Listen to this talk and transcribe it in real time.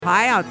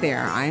Hi out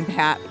there, I'm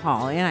Pat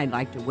Hawley, and I'd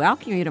like to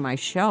welcome you to my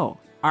show,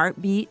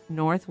 Artbeat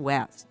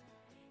Northwest.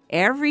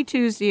 Every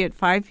Tuesday at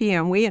 5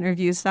 p.m., we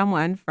interview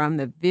someone from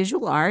the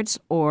visual arts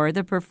or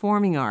the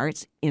performing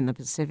arts in the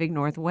Pacific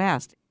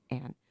Northwest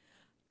and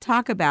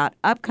talk about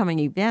upcoming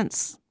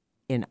events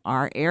in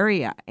our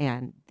area.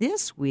 And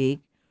this week,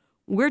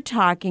 we're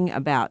talking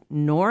about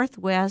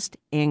Northwest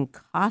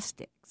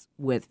Encaustics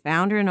with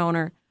founder and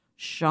owner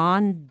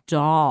Sean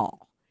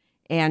Dahl.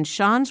 And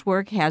Sean's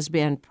work has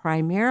been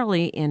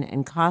primarily in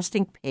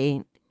encaustic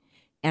paint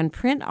and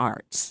print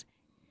arts.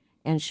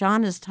 And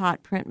Sean has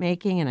taught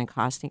printmaking and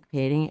encaustic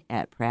painting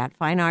at Pratt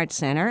Fine Arts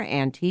Center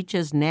and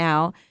teaches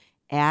now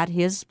at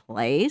his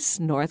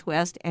place,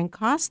 Northwest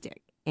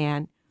Encaustic.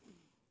 And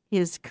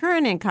his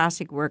current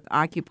encaustic work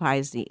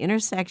occupies the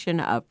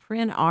intersection of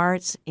print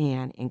arts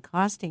and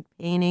encaustic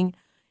painting,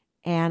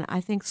 and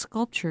I think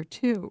sculpture,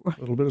 too. A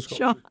little bit of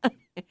sculpture. Sean.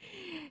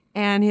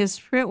 And his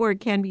print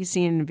work can be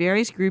seen in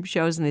various group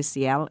shows in the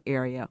Seattle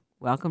area.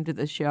 Welcome to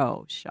the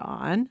show,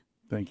 Sean.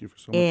 Thank you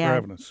so much for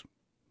having us.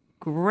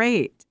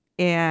 Great.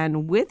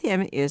 And with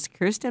him is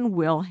Kirsten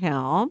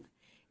Wilhelm,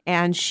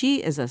 and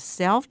she is a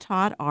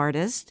self-taught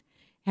artist,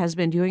 has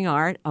been doing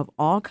art of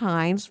all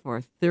kinds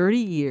for 30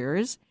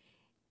 years,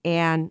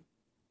 and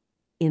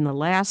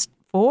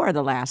for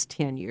the last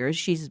 10 years,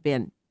 she's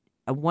been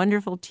a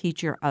wonderful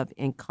teacher of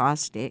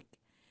encaustic,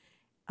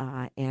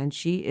 and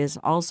she is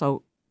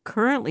also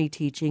currently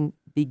teaching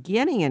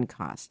beginning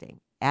encaustic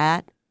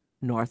at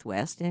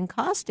Northwest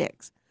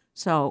Encaustics.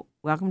 So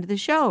welcome to the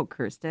show,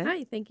 Kirsten.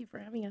 Hi, thank you for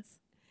having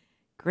us.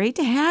 Great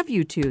to have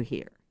you two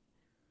here.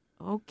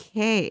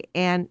 Okay,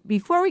 and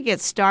before we get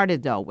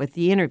started, though, with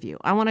the interview,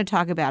 I want to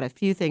talk about a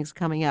few things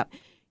coming up.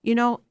 You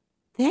know,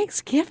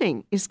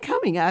 Thanksgiving is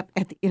coming up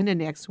at the end of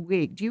next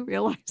week. Do you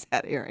realize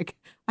that, Eric?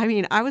 I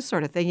mean, I was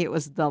sort of thinking it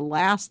was the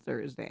last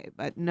Thursday,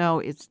 but no,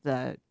 it's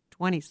the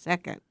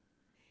 22nd.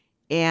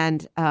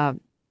 And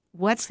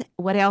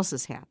what else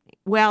is happening?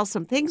 Well,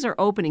 some things are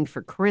opening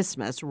for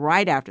Christmas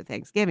right after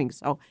Thanksgiving.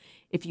 So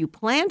if you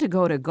plan to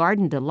go to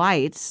Garden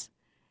Delights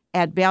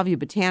at Bellevue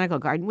Botanical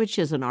Garden, which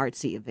is an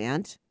artsy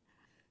event,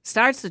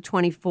 starts the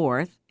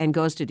 24th and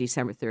goes to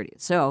December 30th.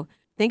 So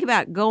think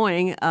about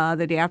going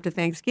the day after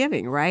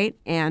Thanksgiving, right?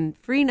 And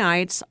free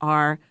nights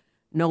are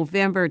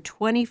November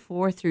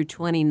 24th through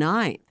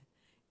 29th.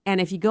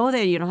 And if you go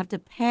there, you don't have to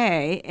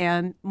pay.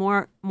 And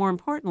more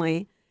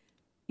importantly,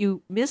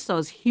 you miss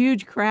those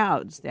huge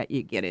crowds that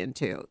you get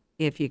into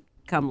if you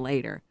come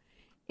later.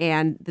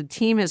 And the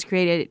team has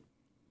created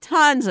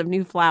tons of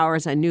new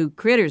flowers and new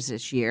critters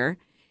this year.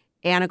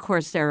 And, of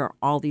course, there are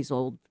all these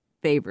old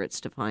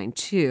favorites to find,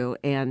 too.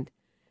 And,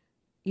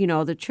 you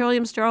know, the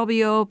Trillium Store will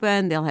be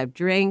open. They'll have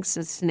drinks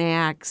and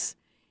snacks.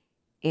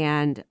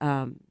 And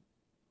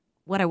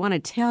what I want to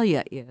tell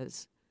you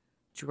is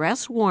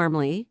dress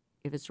warmly.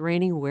 If it's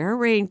raining, wear a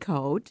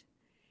raincoat.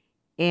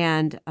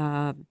 And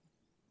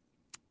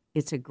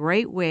it's a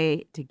great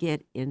way to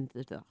get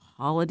into the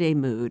holiday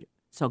mood.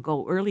 So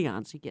go early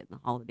on so you get in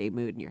the holiday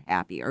mood and you're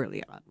happy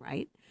early on,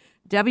 right?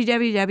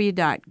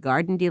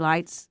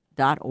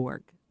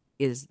 www.gardendelights.org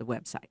is the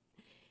website.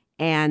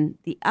 And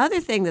the other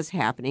thing that's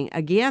happening,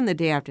 again, the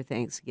day after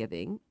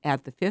Thanksgiving,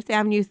 at the Fifth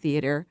Avenue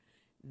Theater,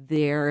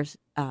 there's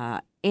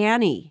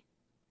Annie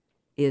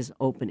is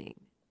opening.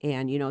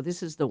 And, you know,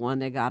 this is the one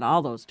that got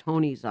all those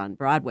Tonys on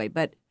Broadway.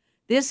 But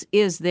this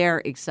is their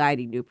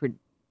exciting new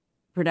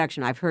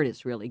production. I've heard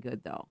it's really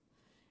good, though.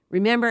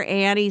 Remember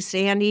Annie,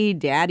 Sandy,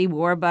 Daddy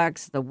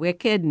Warbucks, The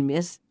Wicked,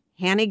 Miss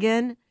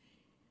Hannigan,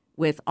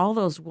 with all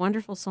those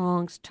wonderful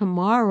songs.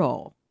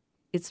 Tomorrow,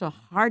 It's a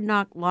Hard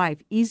Knock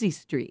Life, Easy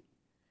Street.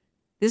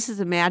 This is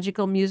a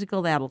magical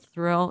musical that'll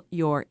thrill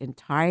your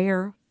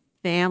entire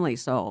family.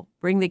 So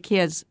bring the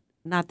kids,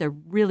 not the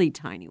really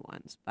tiny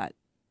ones, but,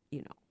 you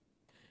know.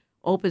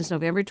 Opens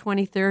November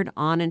 23rd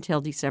on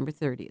until December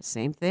 30th.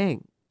 Same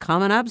thing.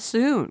 Coming up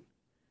soon.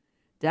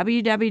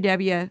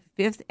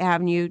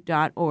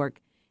 www.fifthavenue.org.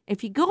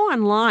 If you go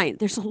online,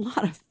 there's a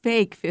lot of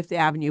fake Fifth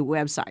Avenue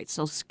websites,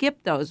 so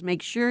skip those.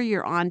 Make sure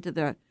you're onto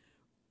their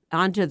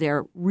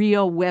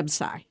real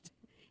website.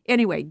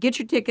 Anyway, get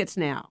your tickets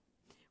now.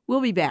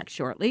 We'll be back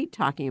shortly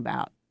talking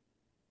about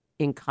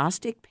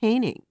encaustic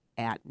painting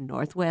at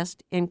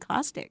Northwest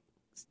Encaustic.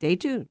 Stay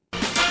tuned.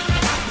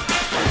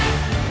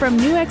 From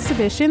new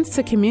exhibitions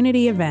to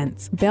community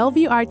events,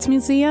 Bellevue Arts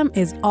Museum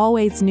is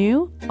always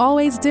new,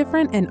 always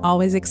different, and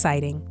always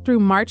exciting. Through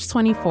March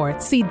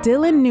 24th, see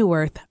Dylan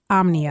Neuwirth,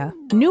 Omnia.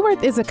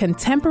 Neuwirth is a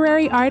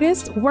contemporary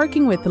artist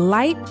working with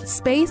light,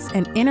 space,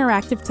 and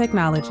interactive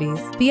technologies.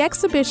 The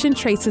exhibition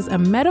traces a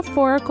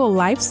metaphorical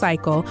life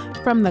cycle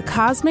from the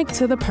cosmic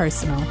to the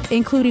personal,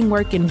 including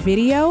work in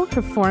video,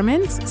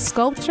 performance,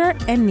 sculpture,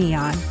 and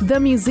neon. The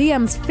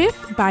museum's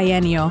 5th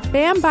biennial,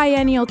 BAM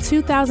Biennial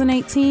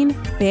 2018,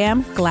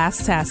 BAM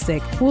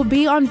Glasstastic, will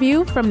be on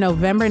view from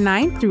November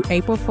 9th through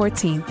April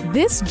 14th.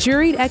 This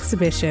juried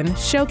exhibition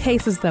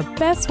showcases the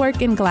best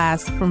work in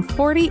glass from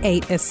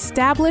 48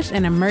 established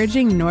and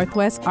emerging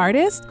Northwest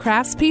artists,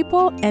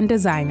 craftspeople, and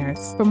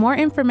designers. For more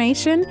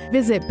information,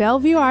 visit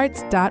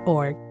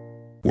bellevuearts.org.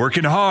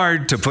 Working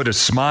hard to put a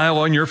smile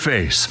on your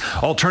face.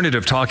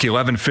 Alternative Talk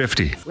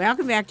 1150.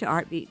 Welcome back to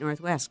Art Beat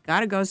Northwest.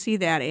 Got to go see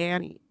that,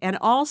 Annie. And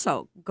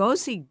also, go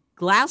see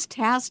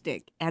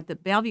Glasstastic at the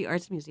Bellevue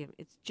Arts Museum.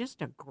 It's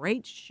just a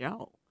great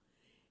show.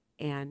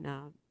 And,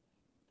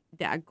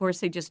 of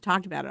course, they just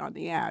talked about it on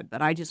the ad,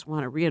 but I just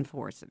want to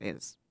reinforce it.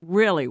 It's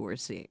really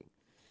worth seeing.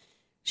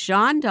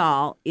 Sean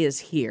Dahl is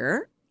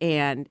here,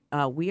 and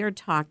we are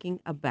talking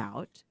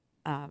about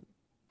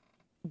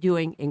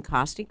doing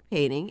encaustic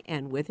painting,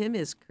 and with him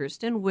is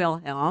Kirsten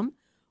Wilhelm,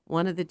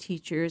 one of the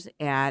teachers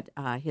at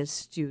his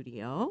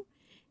studio.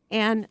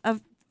 And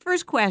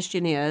first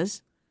question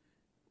is,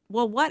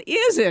 well, what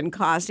is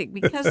encaustic?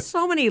 Because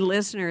so many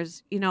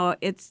listeners,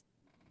 it's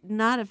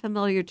not a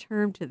familiar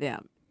term to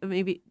them,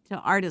 maybe to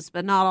artists,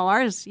 but not all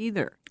artists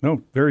either.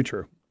 No, very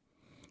true.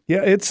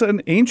 Yeah, it's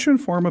an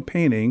ancient form of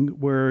painting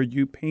where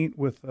you paint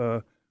with,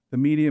 the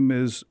medium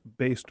is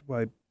based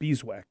by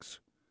beeswax.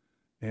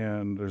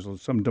 And there's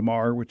some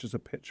damar, which is a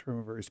pitch from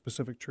a very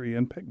specific tree,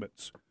 and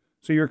pigments.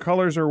 So your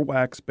colors are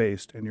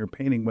wax-based, and you're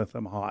painting with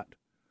them hot.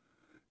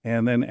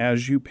 And then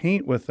as you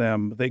paint with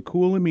them, they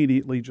cool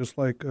immediately, just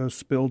like a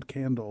spilled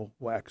candle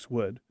wax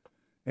would.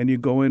 And you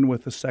go in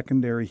with a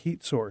secondary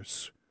heat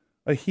source,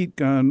 a heat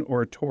gun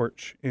or a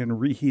torch,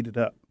 and reheat it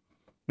up.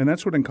 And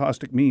that's what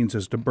encaustic means,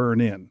 is to burn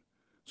in.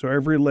 So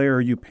every layer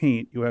you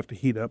paint, you have to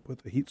heat up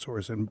with the heat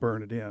source and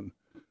burn it in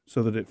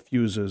so that it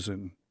fuses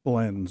and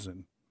blends.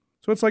 And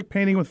so it's like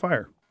painting with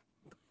fire.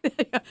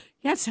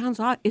 Yeah, it sounds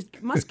hot.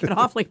 It must get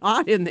awfully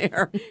hot in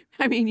there.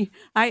 I mean,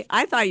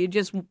 I thought you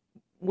just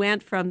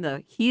went from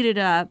the heated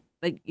up,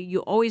 but you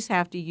always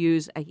have to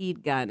use a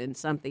heat gun and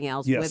something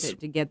else with it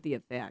to get the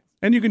effect.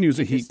 And you can use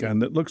a heat gun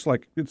that looks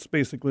like, it's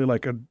basically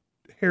like a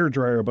hair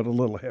dryer, but a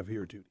little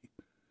heavier duty.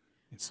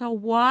 So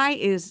why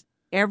is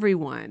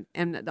everyone,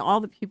 and all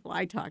the people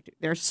I talk to,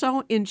 they're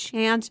so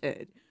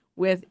enchanted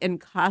with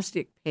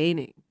encaustic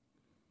painting?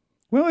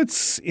 Well,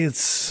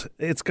 it's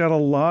got a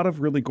lot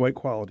of really great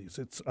qualities.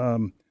 It's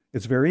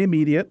very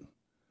immediate.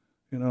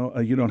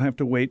 You don't have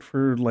to wait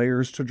for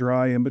layers to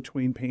dry in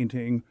between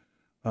painting.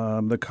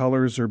 The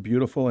colors are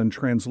beautiful and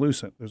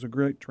translucent. There's a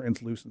great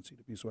translucency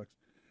to beeswax,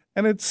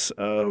 and it's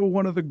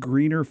one of the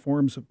greener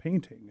forms of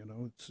painting.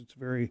 It's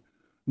very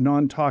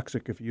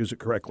non-toxic if you use it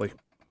correctly.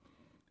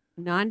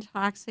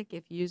 Non-toxic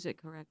if you use it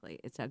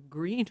correctly. It's a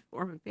green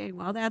form of painting.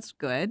 Well, that's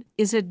good.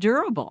 Is it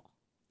durable?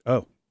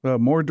 Oh.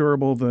 More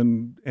durable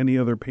than any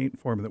other paint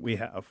form that we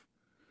have.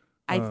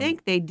 I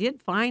think they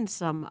did find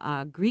some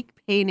Greek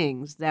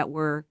paintings that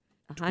were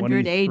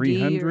 100 AD.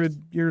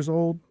 300 years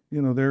old.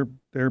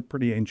 They're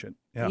pretty ancient.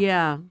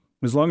 Yeah.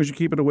 As long as you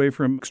keep it away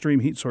from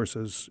extreme heat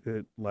sources,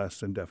 it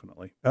lasts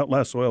indefinitely.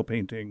 Outlasts oil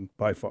painting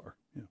by far.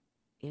 Yeah.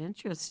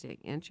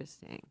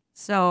 Interesting.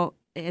 So,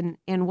 and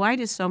why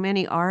do so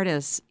many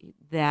artists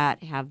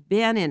that have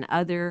been in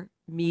other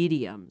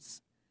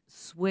mediums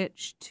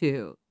switch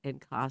to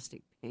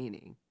encaustic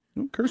painting?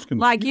 Well, Kirsten,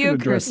 like you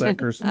address Kirsten. that,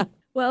 Kirsten.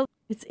 Well,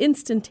 it's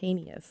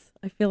instantaneous.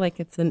 I feel like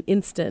it's an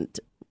instant.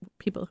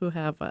 People who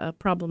have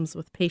problems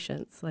with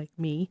patience, like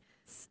me,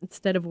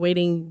 instead of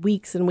waiting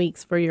weeks and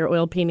weeks for your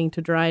oil painting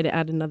to dry to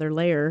add another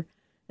layer,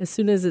 as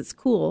soon as it's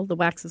cool, the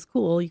wax is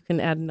cool, you can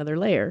add another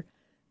layer.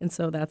 And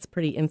so that's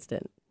pretty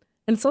instant.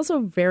 And it's also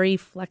very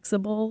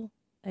flexible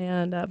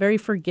and very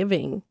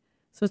forgiving.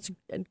 So it's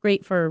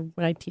great for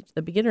when I teach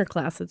the beginner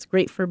class. It's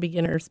great for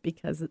beginners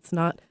because it's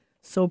not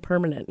so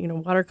permanent.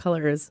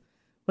 Watercolor is,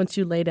 once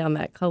you lay down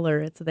that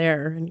color, it's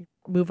there, and you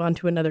move on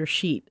to another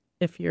sheet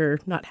if you're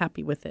not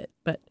happy with it.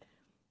 But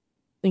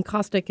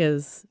encaustic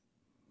is,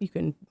 you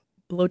can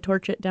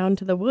blowtorch it down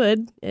to the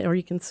wood, or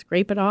you can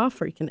scrape it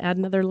off, or you can add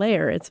another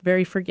layer. It's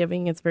very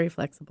forgiving. It's very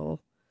flexible.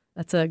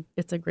 It's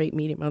a great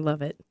medium. I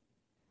love it.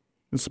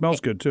 It smells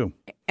good, too.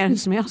 And it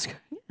smells good.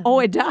 Oh,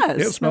 it does.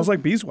 Yeah, it smells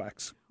like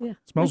beeswax. Yeah. It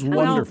smells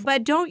wonderful.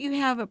 But don't you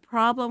have a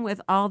problem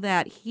with all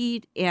that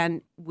heat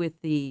and with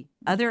the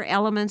other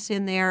elements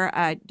in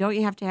there? Don't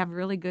you have to have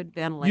really good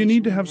ventilation? You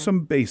need to have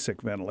some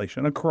basic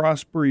ventilation. A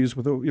cross breeze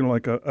with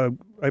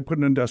I put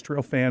an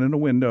industrial fan in a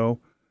window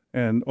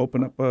and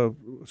open up a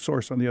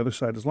source on the other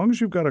side. As long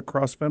as you've got a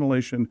cross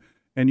ventilation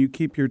and you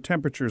keep your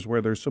temperatures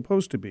where they're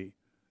supposed to be,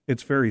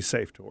 it's very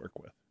safe to work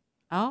with.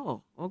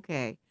 Oh,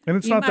 okay. And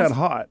it's not that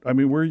hot. I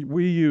mean,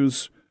 we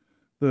use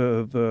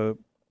the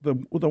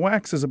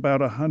wax is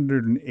about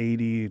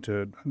 180 to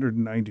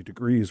 190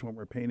 degrees when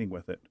we're painting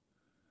with it.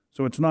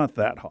 So it's not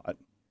that hot.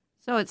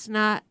 So it's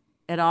not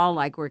at all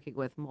like working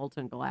with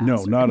molten glass.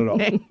 No, not at all.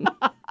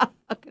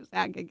 Because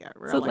that could get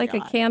really So like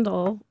hot. a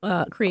candle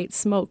creates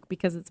smoke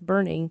because it's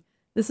burning.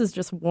 This is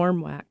just warm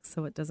wax,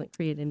 so it doesn't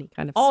create any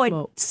kind of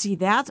smoke. See,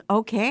 that's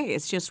okay.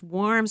 It's just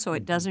warm, so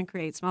it doesn't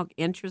create smoke.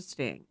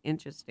 Interesting.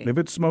 If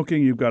it's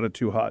smoking, you've got it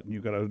too hot, and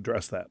you've got to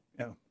address that.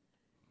 Yeah.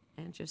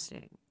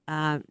 Interesting.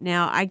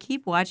 Now, I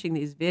keep watching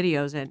these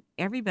videos, and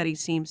everybody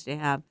seems to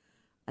have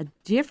a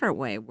different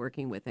way of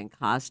working with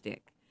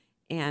encaustic.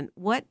 And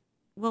what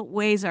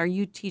ways are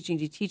you teaching?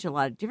 Do you teach a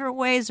lot of different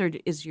ways, or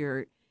is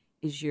your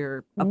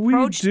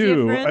approach we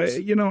do.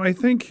 different? I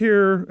think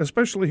here,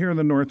 especially here in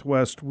the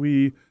Northwest,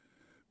 we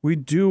We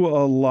do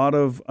a lot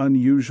of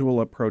unusual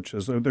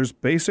approaches. There's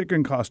basic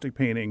encaustic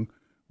painting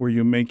where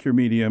you make your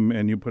medium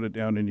and you put it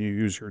down and you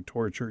use your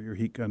torch or your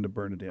heat gun to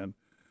burn it in.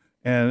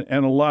 And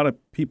a lot of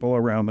people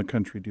around the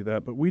country do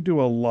that. But we do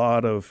a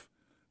lot of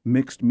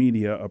mixed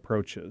media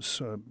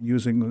approaches,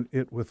 using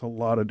it with a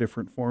lot of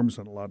different forms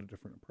and a lot of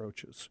different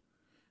approaches.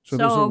 So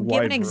there's a wide give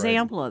an variety.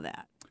 example of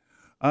that.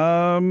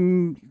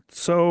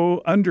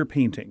 So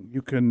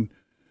underpainting,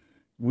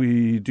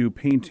 we do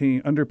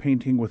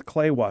underpainting with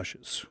clay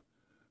washes,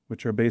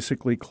 which are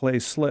basically clay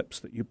slips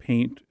that you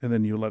paint and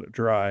then you let it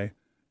dry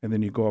and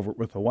then you go over it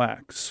with a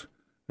wax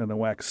and the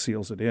wax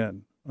seals it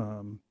in.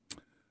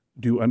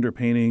 Do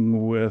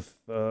underpainting with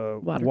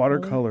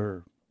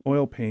watercolor,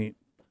 oil paint,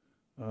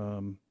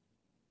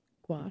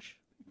 Gouache.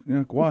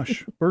 yeah,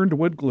 gouache, burned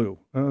wood glue.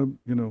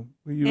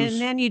 We use.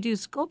 And then you do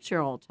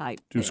sculptural type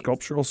Do things.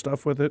 sculptural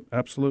stuff with it?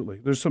 Absolutely.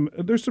 There's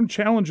some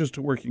challenges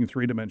to working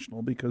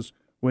three-dimensional because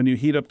when you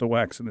heat up the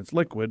wax and it's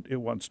liquid, it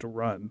wants to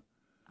run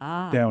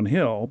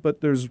downhill.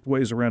 But there's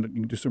ways around it.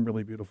 You can do some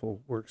really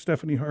beautiful work.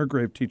 Stephanie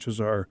Hargrave teaches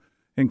our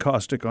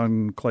encaustic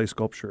on clay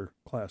sculpture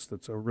class.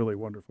 That's a really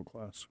wonderful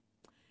class.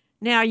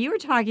 Now, you were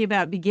talking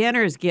about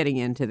beginners getting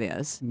into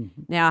this.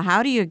 Mm-hmm. Now,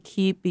 how do you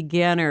keep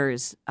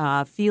beginners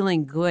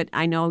feeling good?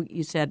 I know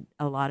you said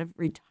a lot of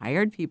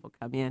retired people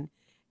come in.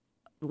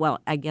 Well,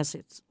 I guess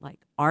it's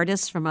like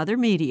artists from other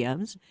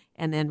mediums,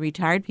 and then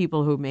retired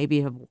people who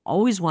maybe have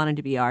always wanted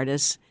to be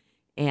artists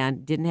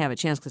and didn't have a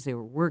chance because they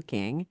were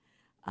working.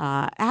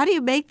 How do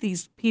you make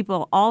these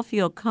people all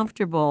feel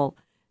comfortable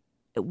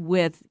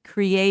with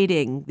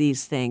creating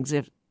these things,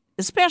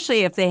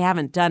 especially if they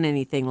haven't done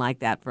anything like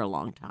that for a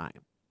long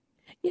time?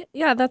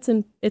 Yeah,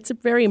 it's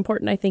very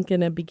important, I think,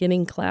 in a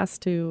beginning class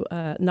to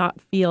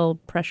not feel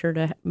pressure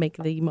to make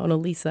the Mona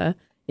Lisa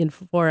in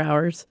 4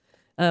 hours.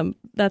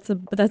 That's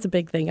a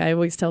big thing. I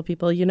always tell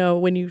people,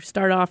 when you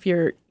start off,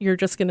 you're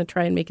just going to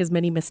try and make as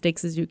many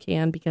mistakes as you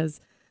can because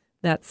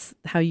that's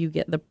how you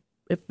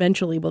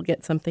eventually will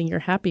get something you're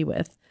happy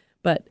with.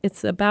 But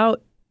it's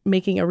about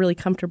making a really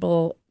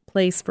comfortable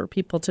place for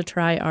people to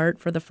try art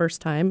for the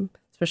first time,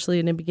 especially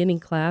in a beginning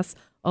class.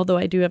 Although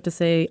I do have to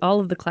say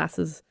all of the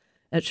classes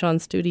at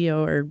Sean's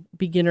studio are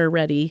beginner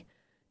ready.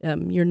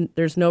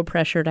 There's no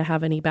pressure to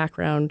have any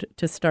background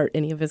to start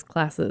any of his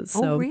classes.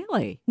 So, oh,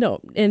 really?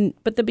 No,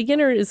 but the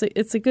beginner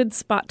it's a good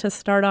spot to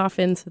start off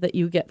in so that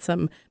you get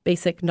some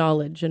basic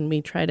knowledge, and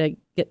we try to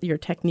get your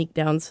technique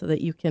down so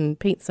that you can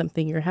paint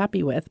something you're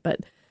happy with.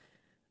 But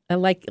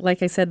like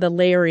I said, the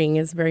layering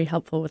is very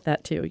helpful with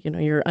that too.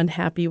 You're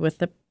unhappy with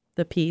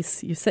the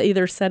piece, you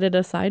either set it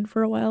aside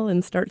for a while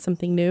and start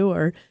something new,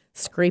 or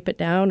scrape it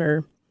down,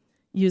 or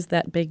use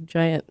that big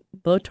giant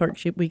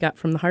blowtorch we got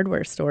from the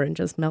hardware store and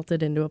just melt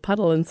it into a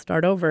puddle and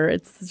start over.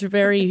 It's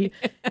very,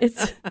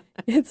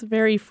 it's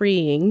very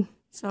freeing.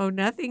 So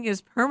nothing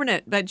is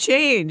permanent but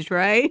change,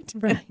 right?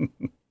 Right.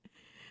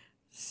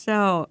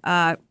 So,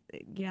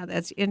 yeah,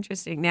 that's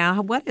interesting.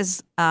 Now,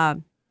 why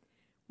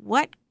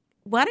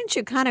don't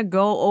you kind of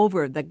go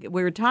over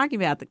we were talking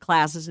about the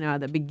classes now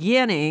at the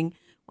beginning.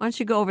 Why don't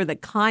you go over the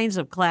kinds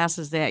of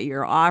classes that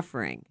you're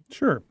offering?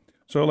 Sure.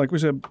 So like we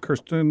said,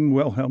 Kirsten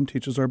Wilhelm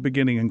teaches our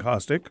beginning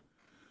encaustic.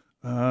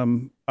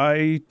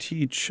 I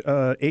teach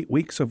 8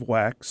 weeks of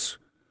wax,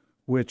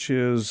 which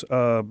is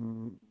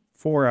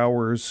 4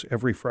 hours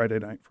every Friday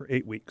night for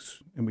 8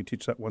 weeks. And we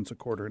teach that once a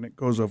quarter, and it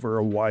goes over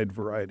a wide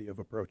variety of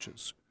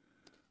approaches.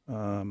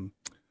 And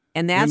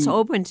that's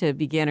open to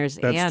beginners.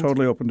 That's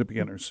totally open to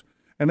beginners.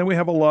 And then we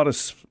have a lot of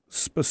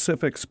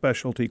specific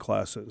specialty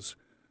classes.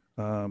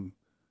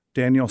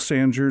 Daniel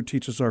Sanger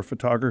teaches our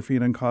photography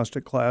and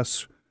encaustic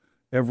class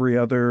every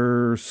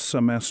other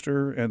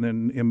semester, and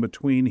then in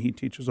between he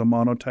teaches a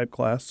monotype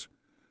class,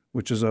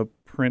 which is a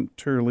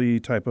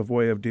printerly type of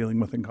way of dealing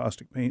with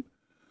encaustic paint.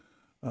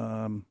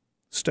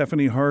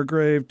 Stephanie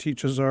Hargrave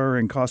teaches our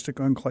encaustic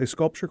on clay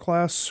sculpture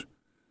class.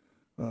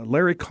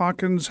 Larry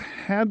Calkins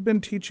had been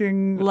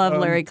teaching... Love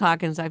Larry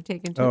Calkins. I've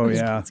taken two of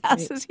his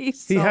classes.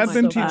 He had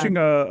been teaching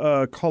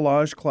a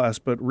collage class,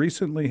 but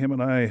recently him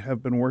and I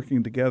have been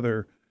working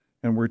together,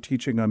 and we're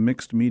teaching a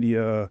mixed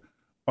media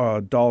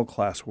doll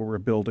class where we're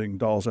building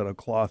dolls out of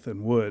cloth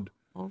and wood.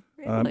 Oh,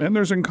 really? And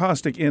there's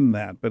encaustic in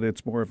that, but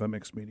it's more of a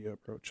mixed media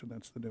approach, and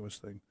that's the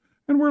newest thing.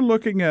 And we're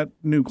looking at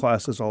new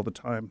classes all the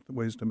time,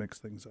 ways to mix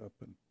things up.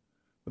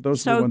 But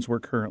those are the ones we're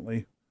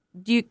currently...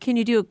 Can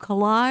you do a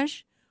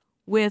collage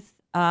with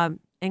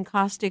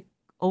encaustic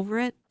over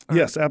it? Or?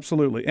 Yes,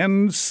 absolutely.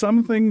 And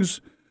some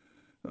things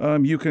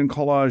you can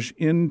collage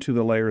into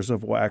the layers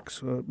of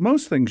wax.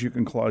 Most things you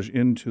can collage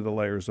into the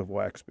layers of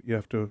wax, but you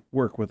have to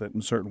work with it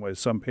in certain ways.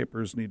 Some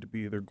papers need to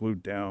be either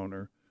glued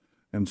down,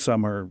 and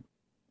some are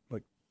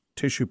like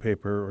tissue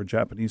paper or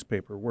Japanese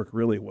paper work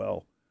really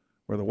well,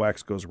 where the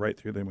wax goes right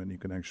through them and you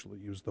can actually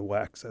use the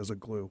wax as a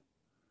glue.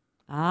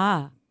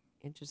 Ah,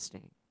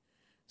 interesting.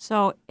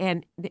 So,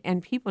 and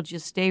people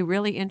just stay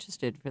really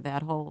interested for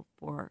that whole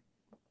four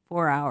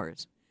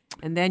hours.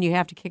 And then you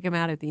have to kick them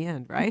out at the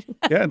end, right?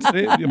 Yeah,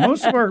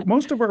 most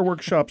of our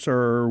workshops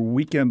are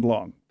weekend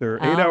long. They're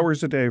 8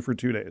 hours a day for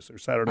 2 days. They're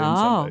Saturday and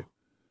Sunday,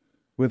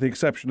 with the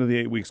exception of the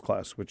 8 weeks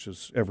class, which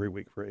is every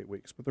week for 8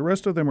 weeks. But the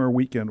rest of them are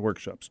weekend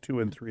workshops, 2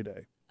 and 3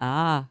 day.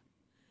 And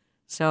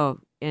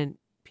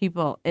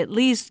people at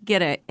least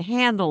get a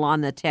handle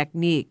on the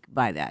technique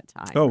by that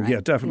time. Oh, right?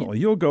 yeah, definitely.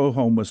 You'll go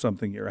home with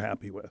something you're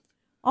happy with.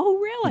 Oh,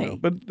 really?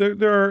 But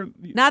there are...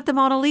 Not the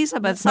Mona Lisa,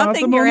 but Not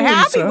something the you're Mona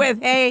happy Lisa.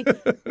 with. Hey,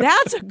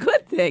 that's a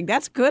good thing.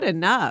 That's good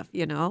enough,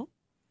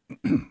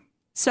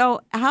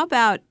 So how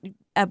about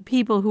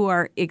people who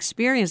are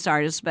experienced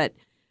artists but,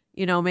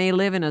 may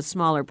live in a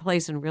smaller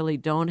place and really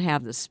don't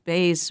have the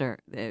space or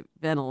the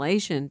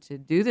ventilation to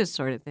do this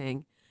sort of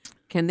thing?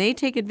 Can they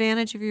take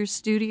advantage of your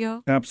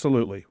studio?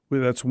 Absolutely.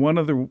 That's one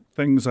of the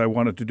things I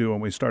wanted to do when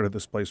we started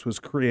this place was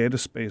create a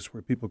space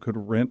where people could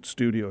rent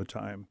studio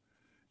time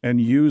and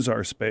use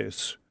our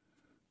space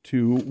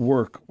to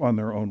work on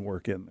their own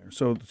work in there.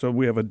 So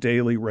we have a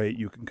daily rate.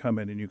 You can come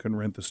in and you can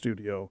rent the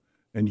studio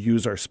and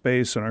use our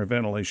space and our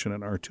ventilation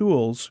and our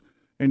tools,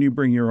 and you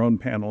bring your own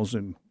panels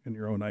and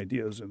your own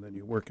ideas, and then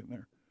you work in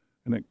there.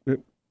 And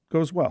it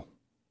goes well.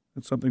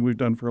 It's something we've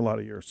done for a lot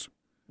of years.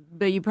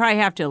 But you probably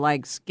have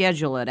to,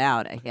 schedule it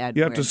out ahead.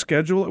 You have to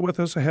schedule it with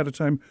us ahead of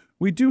time.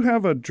 We do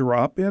have a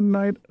drop-in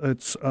night.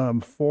 It's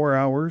 4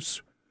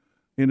 hours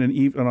on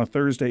a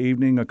Thursday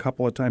evening a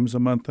couple of times a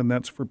month, and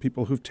that's for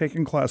people who've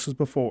taken classes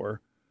before,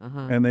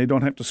 and they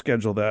don't have to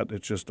schedule that.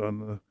 It's just on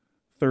the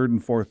third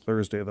and fourth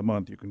Thursday of the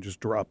month. You can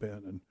just drop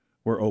in, and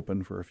we're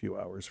open for a few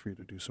hours for you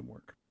to do some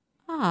work.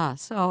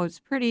 So it's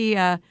pretty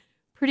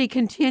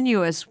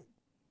continuous.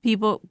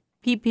 People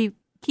keep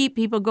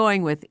people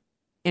going with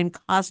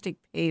encaustic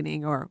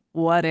painting or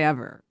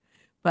whatever.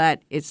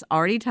 But it's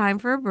already time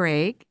for a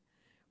break.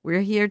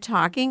 We're here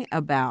talking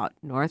about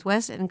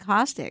Northwest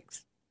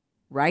Encaustics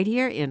right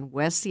here in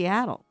West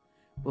Seattle.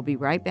 We'll be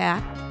right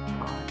back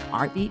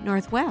on Artbeat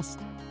Northwest.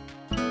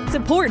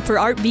 Support for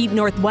Artbeat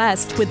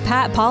Northwest with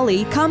Pat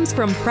Polly comes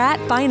from Pratt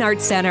Fine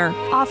Arts Center,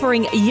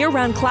 offering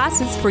year-round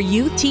classes for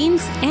youth,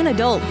 teens, and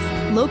adults.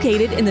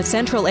 Located in the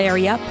central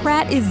area,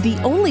 Pratt is the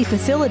only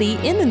facility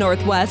in the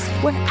Northwest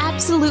where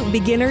absolute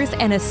beginners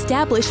and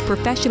established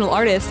professional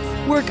artists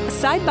work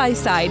side by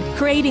side,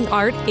 creating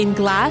art in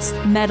glass,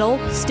 metal,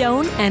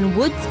 stone, and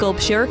wood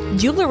sculpture,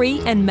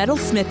 jewelry and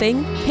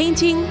metalsmithing,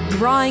 painting,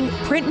 drawing,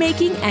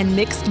 printmaking, and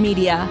mixed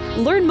media.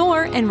 Learn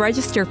more and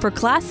register for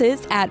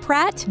classes at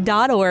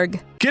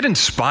pratt.org. Get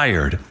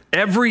inspired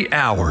every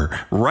hour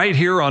right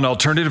here on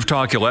Alternative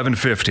Talk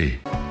 1150.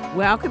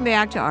 Welcome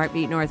back to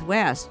Artbeat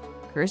Northwest.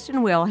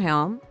 Kirsten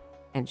Wilhelm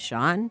and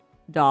Sean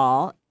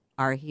Dahl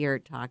are here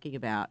talking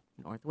about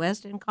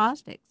Northwest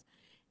Encaustics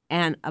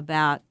and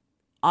about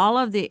all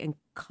of the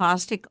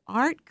encaustic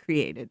art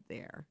created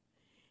there.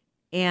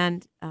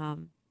 And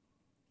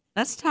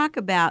let's talk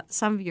about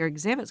some of your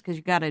exhibits, because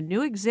you've got a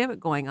new exhibit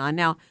going on.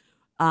 Now,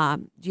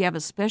 do you have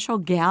a special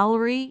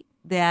gallery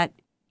that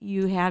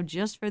you have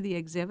just for the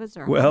exhibits?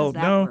 Or how does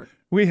that work?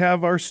 We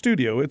have our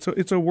studio.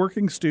 It's a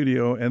working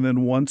studio, and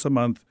then once a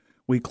month,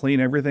 we clean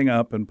everything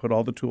up and put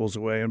all the tools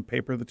away and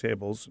paper the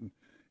tables and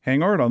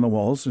hang art on the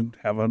walls and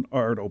have an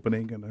art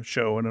opening and a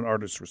show and an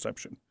artist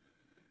reception.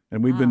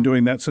 And we've been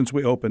doing that since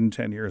we opened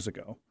 10 years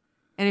ago.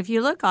 And if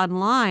you look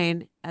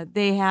online,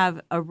 they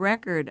have a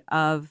record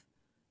of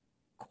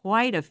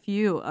quite a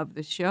few of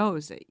the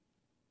shows that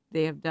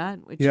they have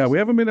done. We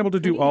haven't been able to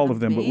do all of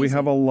them, but we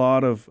have a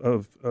lot of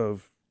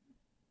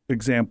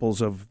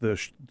examples of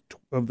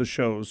the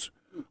shows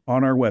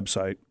on our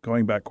website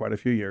going back quite a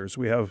few years.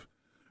 We have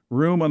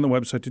room on the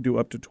website to do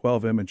up to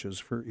 12 images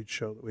for each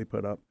show that we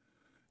put up.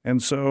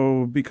 And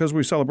so because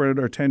we celebrated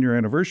our 10-year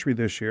anniversary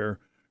this year,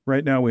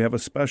 right now we have a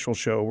special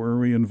show where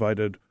we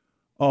invited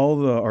all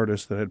the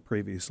artists that had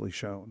previously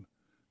shown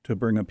to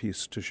bring a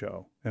piece to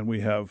show. And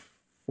we have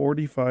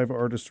 45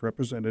 artists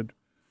represented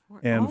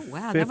and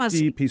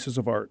 50 pieces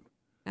of art.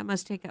 That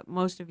must take up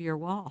most of your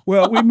wall.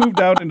 Well, we moved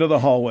out into the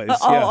hallways, yes.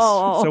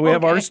 So we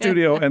have our okay.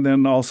 studio and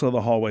then also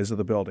the hallways of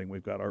the building.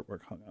 We've got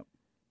artwork hung up.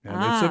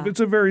 And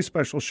it's a very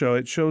special show.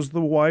 It shows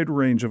the wide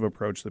range of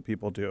approach that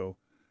people do,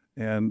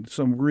 and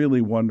some really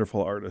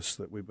wonderful artists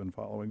that we've been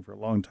following for a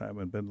long time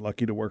and been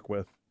lucky to work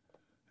with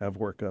have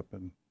work up.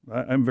 And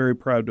I'm very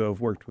proud to have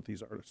worked with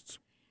these artists.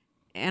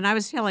 And I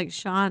was telling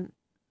Sean,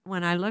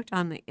 when I looked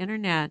on the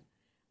internet,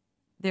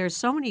 there's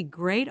so many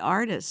great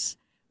artists,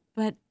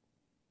 but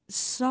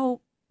so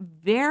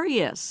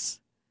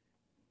various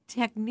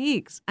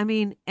techniques. I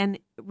mean, and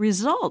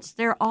results.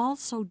 They're all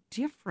so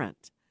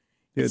different.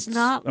 It's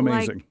not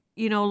amazing.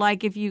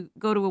 Like if you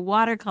go to a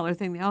watercolor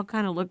thing, they all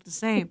kind of look the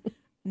same.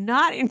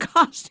 Not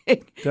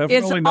encaustic. Definitely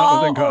it's not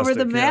all with encaustic, over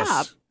the map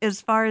yes.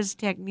 as far as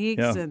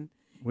techniques and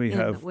we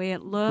have the way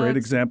it looks. Great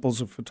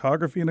examples of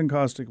photography and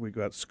encaustic. We've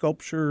got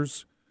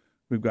sculptures.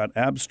 We've got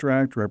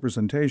abstract,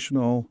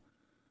 representational.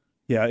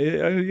 Yeah,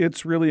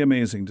 it's really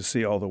amazing to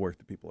see all the work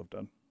that people have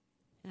done.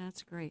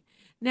 That's great.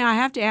 Now, I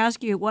have to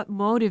ask you, what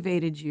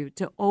motivated you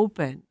to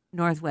open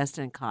Northwest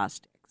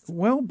Encaustics?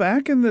 Well,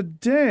 back in the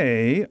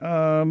day,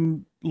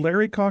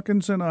 Larry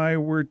Calkins and I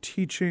were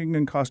teaching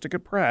encaustic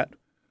at Pratt,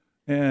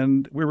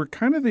 And we were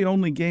kind of the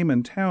only game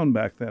in town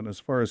back then as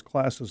far as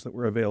classes that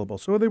were available.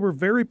 So they were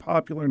very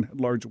popular and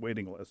had large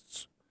waiting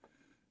lists.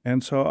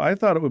 And so I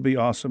thought it would be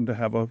awesome to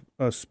have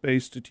a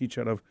space to teach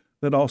out of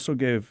that also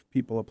gave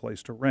people a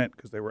place to rent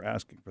because they were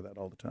asking for that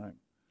all the time.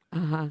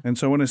 Uh-huh. And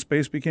so when a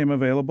space became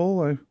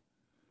available, I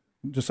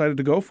decided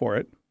to go for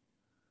it.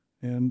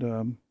 And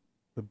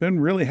I've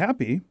been really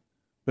happy,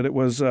 but it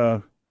was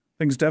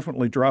things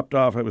definitely dropped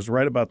off. It was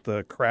right about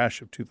the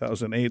crash of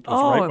 2008. It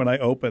was right when I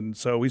opened.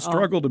 So we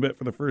struggled a bit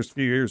for the first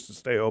few years to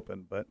stay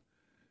open, but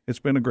it's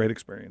been a great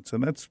experience.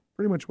 And that's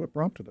pretty much what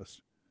prompted us.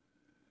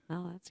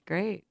 Oh, that's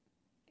great.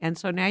 And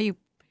so now you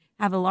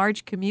have a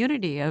large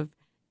community of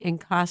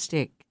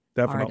encaustic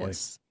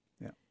artists.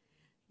 Yeah.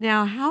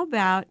 Now, how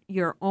about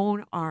your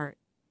own art,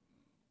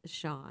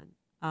 Sean?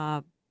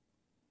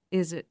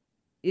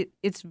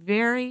 It's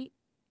very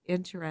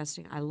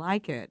interesting. I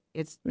like it.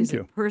 Is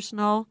it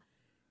personal?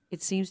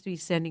 It seems to be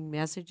sending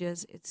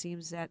messages. It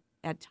seems that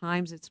at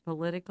times it's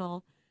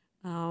political.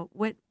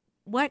 What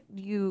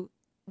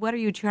are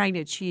you trying to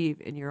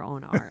achieve in your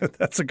own art?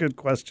 That's a good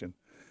question.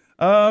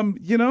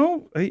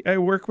 I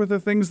work with the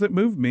things that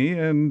move me,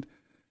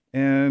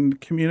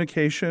 and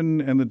communication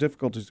and the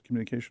difficulties of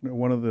communication are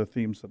one of the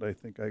themes that I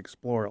think I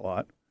explore a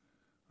lot.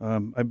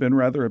 I've been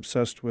rather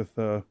obsessed with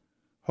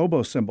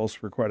hobo symbols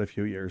for quite a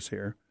few years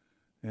here.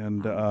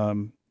 And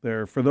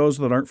for those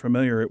that aren't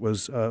familiar, it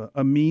was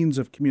a means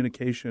of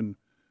communication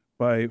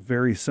by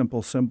very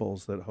simple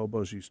symbols that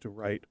hobos used to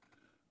write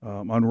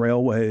on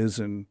railways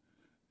and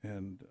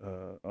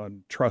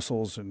on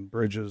trestles and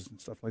bridges and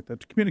stuff like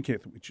that to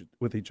communicate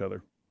with each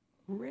other.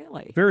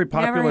 Really? Very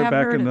popular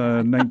back in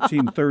the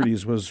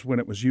 1930s was when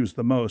it was used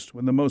the most,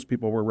 when the most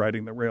people were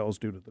riding the rails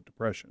due to the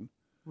Depression.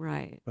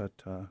 Right.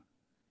 But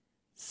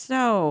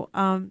so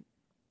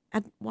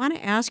I want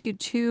to ask you,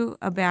 too,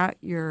 about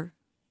your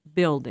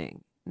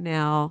building.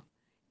 Now,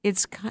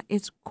 it's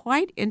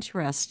quite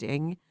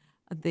interesting,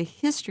 the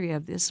history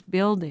of this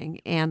building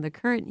and the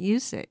current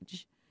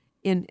usage.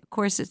 Of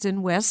course, it's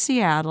in West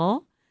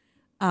Seattle,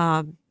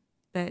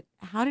 but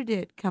how did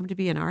it come to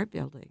be an art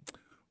building?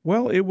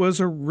 Well, it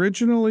was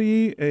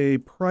originally a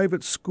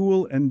private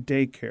school and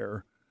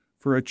daycare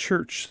for a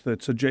church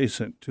that's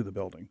adjacent to the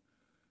building.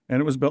 And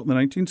it was built in the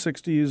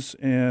 1960s,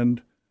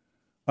 and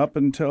up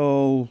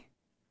until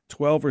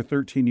 12 or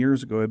 13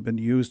 years ago, it had been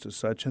used as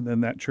such, and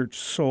then that church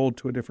sold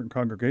to a different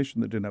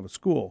congregation that didn't have a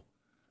school.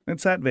 And it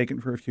sat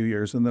vacant for a few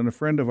years, and then a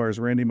friend of ours,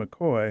 Randy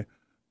McCoy,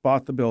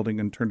 bought the building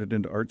and turned it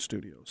into art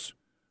studios.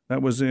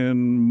 That was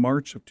in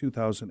March of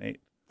 2008.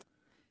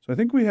 So I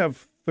think we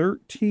have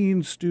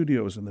 13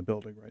 studios in the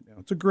building right now.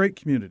 It's a great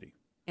community.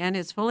 And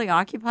it's fully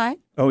occupied?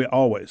 Oh, yeah,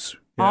 always.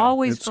 Yeah.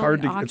 Always it's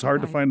hard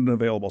to find an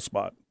available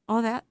spot.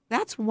 Oh,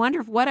 that's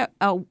wonderful. What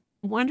a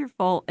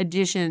wonderful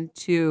addition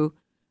to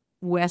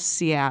West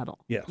Seattle.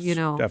 Yes,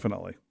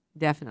 Definitely.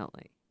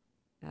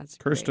 That's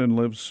Kirsten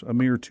lives a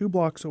mere 2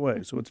 blocks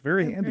away, so it's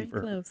very handy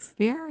for her. Close.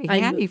 Very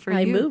handy for you,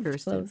 I moved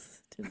Kirsten.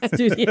 close to the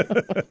studio.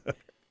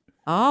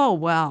 Oh,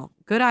 well,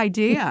 good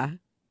idea.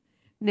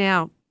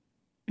 Now,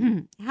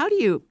 how do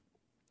you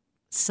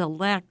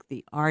select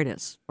the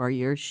artists for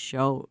your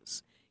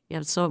shows? You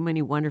have so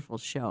many wonderful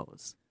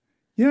shows.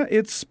 Yeah,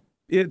 it's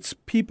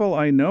people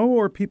I know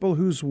or people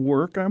whose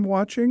work I'm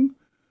watching.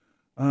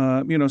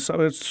 So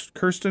it's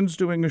Kirsten's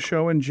doing a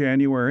show in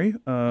January.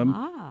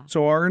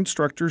 So our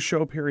instructors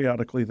show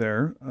periodically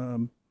there.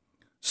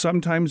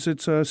 Sometimes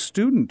it's a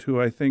student who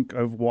I think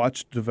I've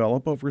watched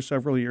develop over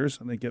several years,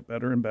 and they get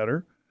better and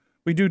better.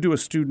 We do a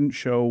student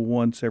show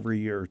once every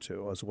year or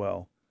two as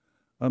well.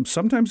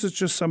 Sometimes it's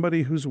just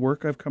somebody whose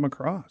work I've come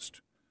across.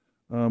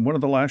 One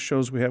of the last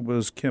shows we had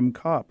was Kim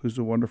Kopp, who's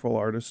a wonderful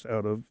artist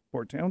out of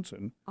Port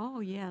Townsend. Oh,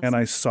 yes. And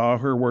I saw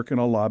her work in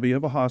a lobby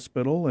of a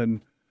hospital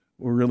and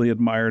really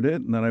admired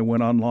it. And then I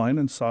went online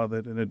and saw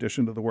that in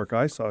addition to the work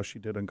I saw, she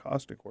did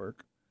encaustic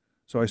work.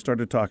 So I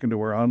started talking to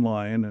her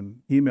online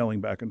and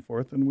emailing back and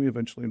forth, and we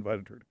eventually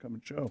invited her to come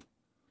and show.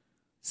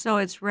 So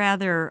it's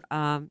rather,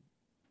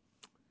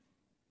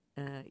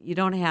 you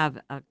don't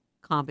have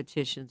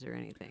competitions or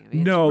anything. I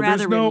mean, no, it's rather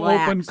there's no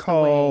open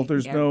call.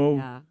 There's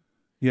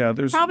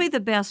there's probably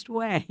the best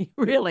way,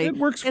 really. It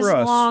works for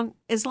us.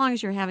 As long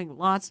as you're having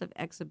lots of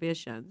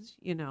exhibitions,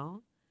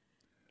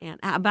 And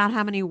about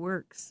how many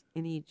works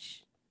in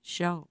each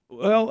show?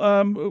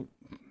 Well,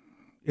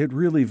 it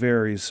really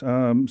varies.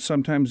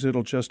 Sometimes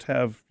it'll just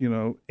have,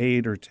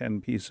 8 or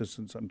 10 pieces,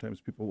 and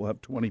sometimes people will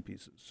have 20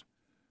 pieces.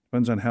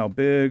 Depends on how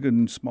big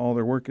and small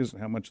their work is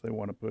and how much they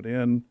want to put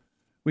in.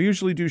 We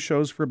usually do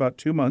shows for about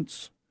 2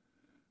 months.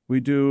 We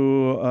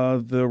do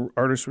the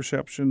artist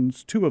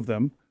receptions, 2 of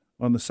them,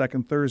 on the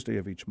second Thursday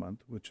of each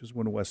month, which is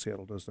when West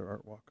Seattle does their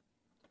art walk.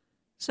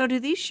 So do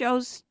these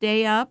shows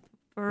stay up?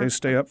 They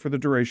stay up for the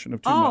duration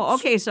of 2 months. Oh,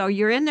 okay. So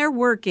you're in there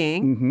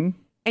working,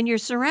 and you're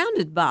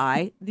surrounded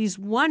by these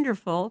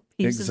wonderful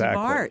pieces of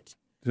art.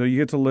 So you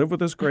get to live with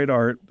this great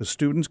art. The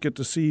students get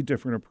to see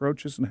different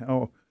approaches and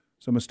how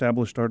some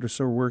established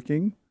artists are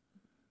working,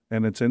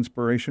 and it's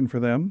inspiration for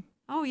them.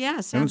 Oh,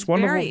 yes. And it's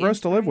wonderful for us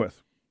to live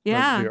with.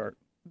 Yeah. The art.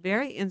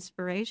 very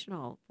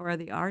inspirational for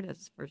the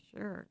artists, for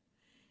sure.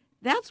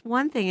 That's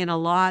one thing in a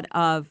lot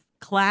of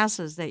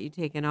classes that you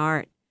take in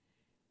art.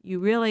 You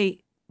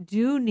really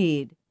do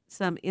need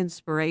some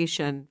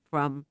inspiration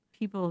from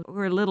people who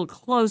are a little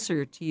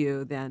closer to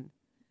you than.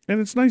 And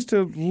it's nice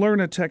to learn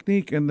a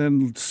technique and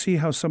then see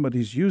how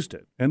somebody's used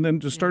it, and then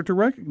to start to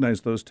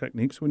recognize those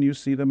techniques when you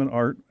see them in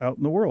art out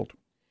in the world.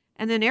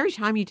 And then every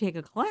time you take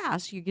a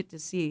class, you get to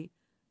see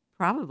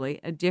probably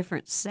a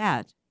different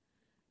set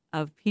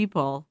of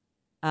people's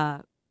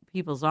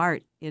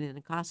art in an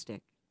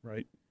encaustic.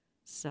 Right.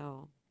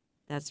 So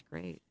that's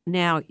great.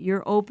 Now,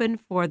 you're open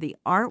for the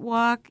art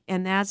walk,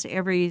 and that's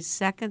every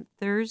second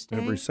Thursday?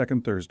 Every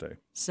second Thursday.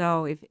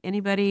 So if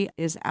anybody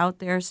is out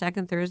there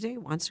second Thursday,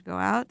 wants to go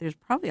out, there's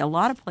probably a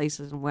lot of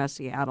places in West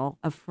Seattle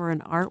for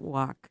an art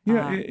walk.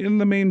 Yeah, in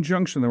the main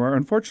junction there are.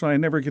 Unfortunately, I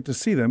never get to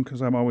see them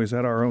because I'm always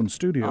at our own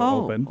studio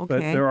open. Okay. But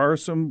there are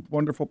some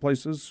wonderful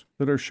places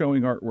that are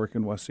showing artwork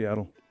in West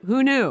Seattle.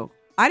 Who knew?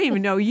 I didn't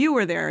even know you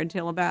were there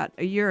until about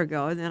a year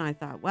ago. And then I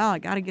thought, well, I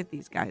got to get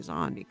these guys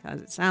on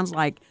because it sounds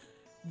like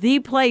the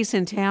place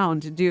in town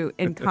to do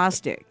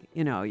encaustic.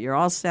 You're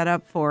all set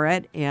up for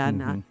it.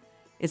 And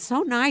it's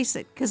so nice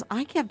because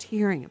I kept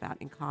hearing about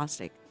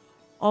encaustic.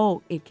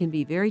 Oh, it can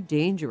be very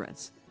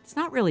dangerous. It's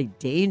not really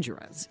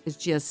dangerous. It's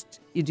just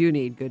you do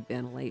need good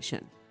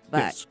ventilation. But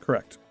yes,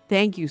 correct.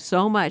 Thank you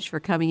so much for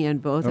coming in,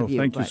 both of you.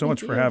 Thank you so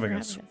much for having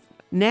us.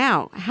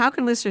 Now, how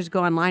can listeners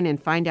go online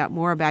and find out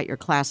more about your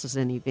classes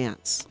and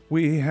events?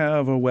 We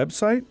have a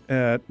website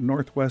at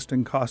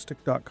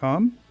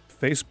northwestencaustic.com.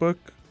 Facebook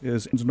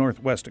is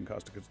Northwest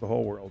Encaustic. It's the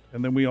whole world.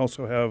 And then we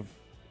also have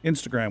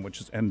Instagram, which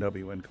is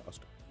NW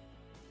Encaustic.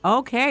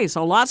 Okay,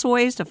 so lots of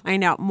ways to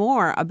find out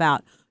more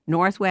about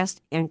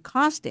Northwest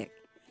Encaustic.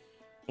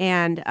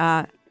 And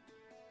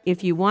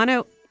if you want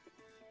to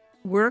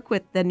work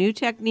with the new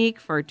technique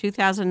for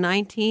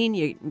 2019,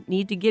 you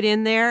need to get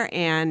in there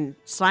and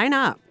sign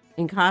up.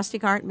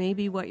 Encaustic art may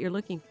be what you're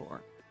looking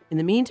for. In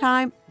the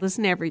meantime,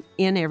 listen every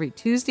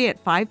Tuesday at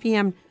 5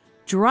 p.m.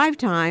 Drive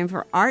time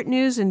for art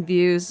news and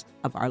views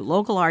of our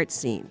local art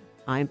scene.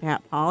 I'm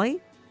Pat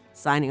Polly,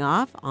 signing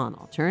off on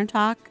Altern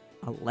Talk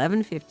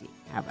 1150.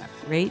 Have a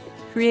great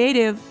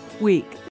creative week.